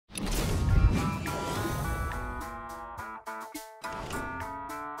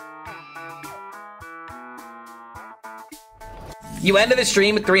You ended the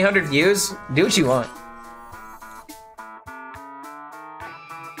stream with 300 views? Do what you want.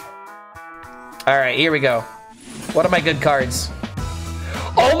 Alright, here we go. What are my good cards?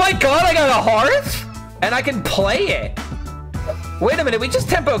 Oh my god, I got a Hearth? And I can play it. Wait a minute, we just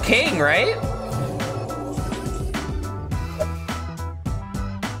Tempo King, right?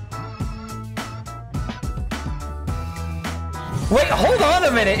 Wait, hold on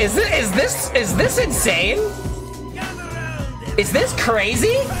a minute. Is this insane? Is this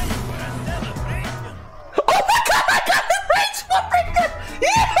crazy? Oh my god, I got the Rage Warrior!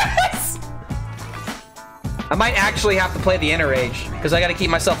 Yes! I might actually have to play the Inner Rage, because I gotta keep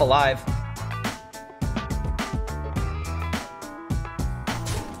myself alive.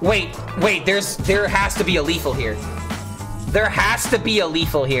 Wait, there has to be a lethal here. There has to be a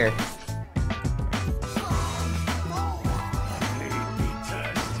lethal here.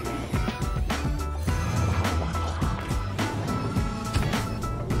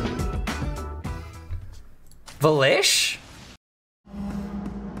 Valish?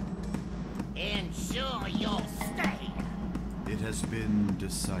 Ensure you'll stay. It has been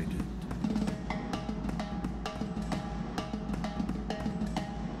decided.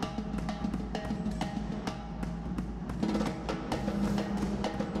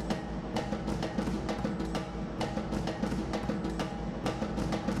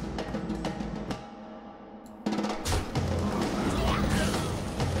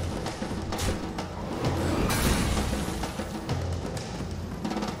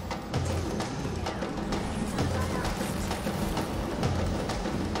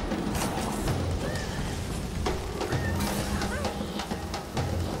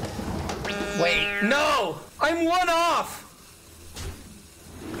 Wait, no! I'm one off!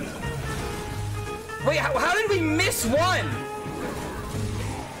 Wait, how did we miss one?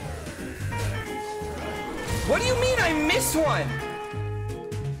 What do you mean I missed one?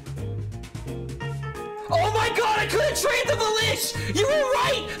 Oh my god, I couldn't trade the Valish! You were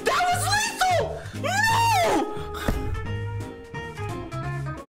right! That was lethal! No!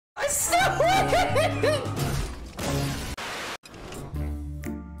 I still win!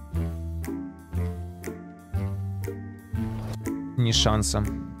 Ни шанса.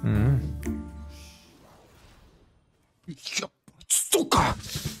 Сука!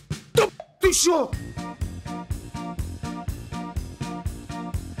 Да ты чё?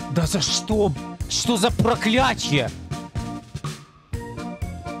 Да за что? Что за проклятие?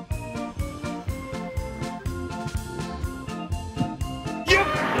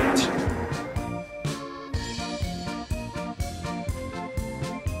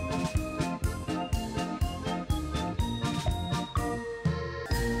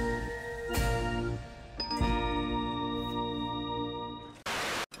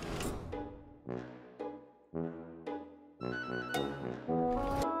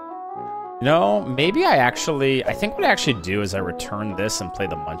 You know, maybe I think what I actually do is I return this and play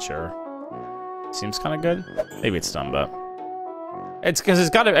the Muncher. Seems kind of good. Maybe it's dumb, but it's because it's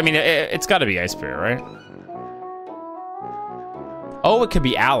got to. I mean, it's got to be Ice Spirit, right? Oh, it could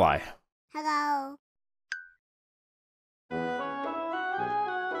be Ally. Hello.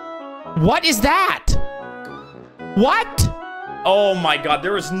 What is that? What? Oh my god,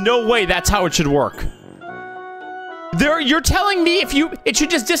 there is no way that's how it should work. You're telling me it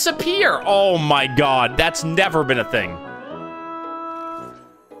should just disappear. Oh my god, that's never been a thing.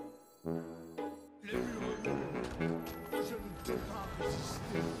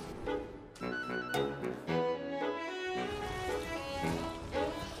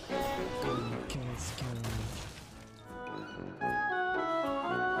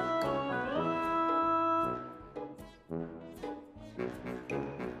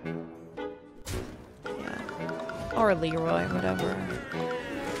 Or Leroy, whatever.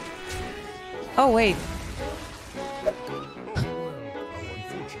 Oh, wait.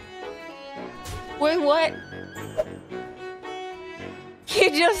 Wait, what?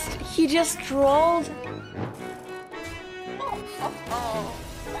 He just trolled?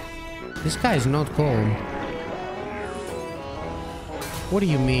 This guy is not calm. What do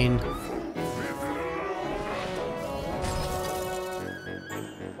you mean?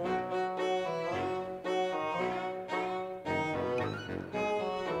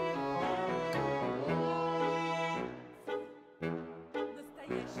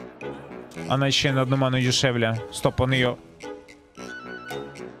 Она еще на одну ману дешевле. Стоп, он ее...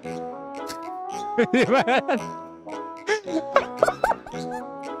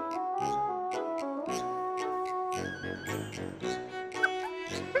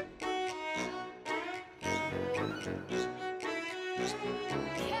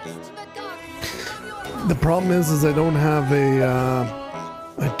 The problem is I don't have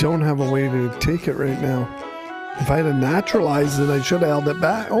a way to take it right now. If I had naturalized it, I should have held it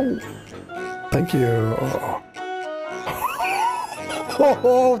back. Oh, thank you.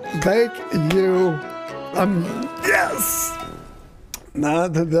 Oh, thank you. Yes. Nah,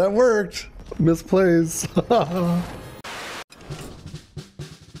 that worked. Misplays.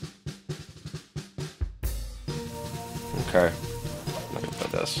 Okay. I'm not gonna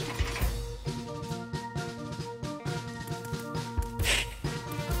put this.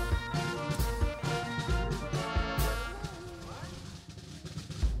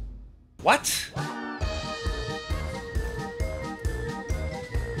 What?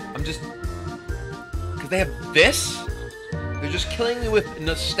 I'm just... Because they have this? They're just killing me with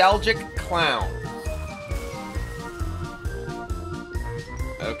nostalgic clown.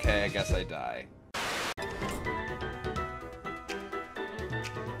 Okay, I guess I die.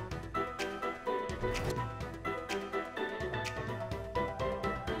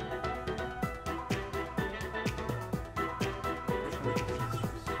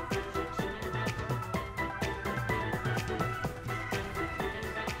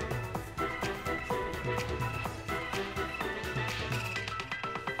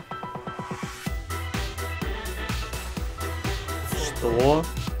 Что?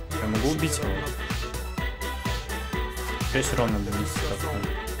 Я могу убить его? Я все равно добить.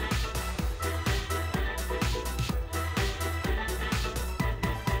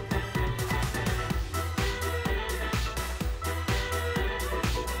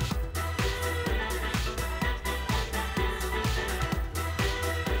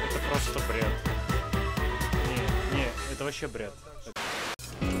 Это просто бред. Не, это вообще бред.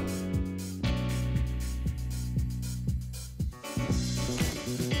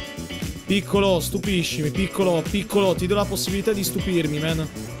 Piccolo, stupiscimi, piccolo, ti do la possibilità di stupirmi, man.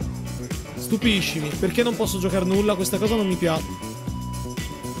 Stupiscimi, perché non posso giocare nulla? Questa cosa non mi piace.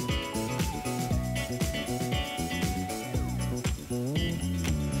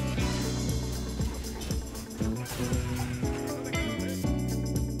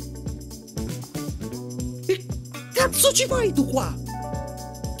 Che cazzo ci fai tu qua?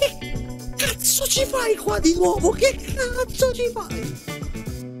 Che cazzo ci fai qua di nuovo? Che cazzo ci fai?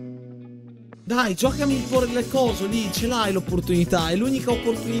 Dai, giocami fuori le cose lì, ce l'hai l'opportunità, è l'unica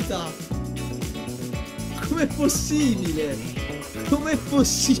opportunità. Com'è possibile? Com'è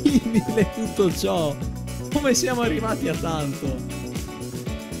possibile tutto ciò? Come siamo arrivati a tanto?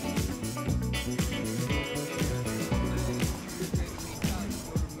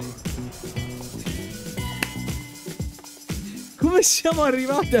 Come siamo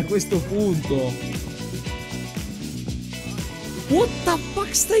arrivati a questo punto? What the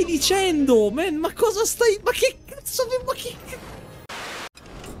fuck stai dicendo? Man, ma cosa stai... Ma che cazzo... Ma che...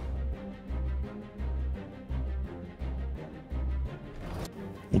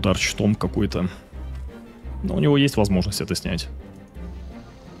 Удар щитом какой-то. Но у него есть возможность это снять.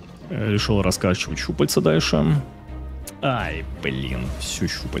 Решил раскачивать щупальца дальше. Ай, блин, все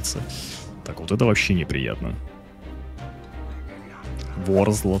щупальца. Так, вот это вообще неприятно. Вор,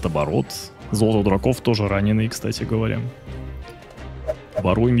 златоборот. Золото дураков тоже раненый, кстати говоря.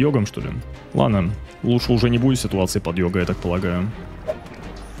 Воруем йогом, что ли? Ладно, лучше уже не будет ситуации под йогой, я так полагаю.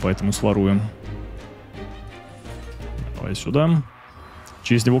 Поэтому своруем. Давай сюда.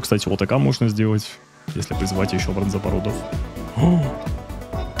 Через него, кстати, вот АК можно сделать, если призвать еще бронзобородов.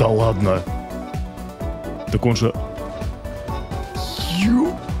 Да ладно! Так он же...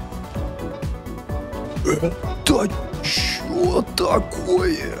 Это чё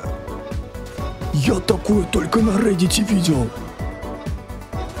такое? Я такое только на Reddit видел.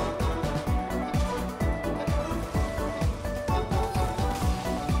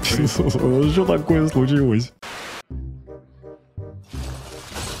 Что такое случилось?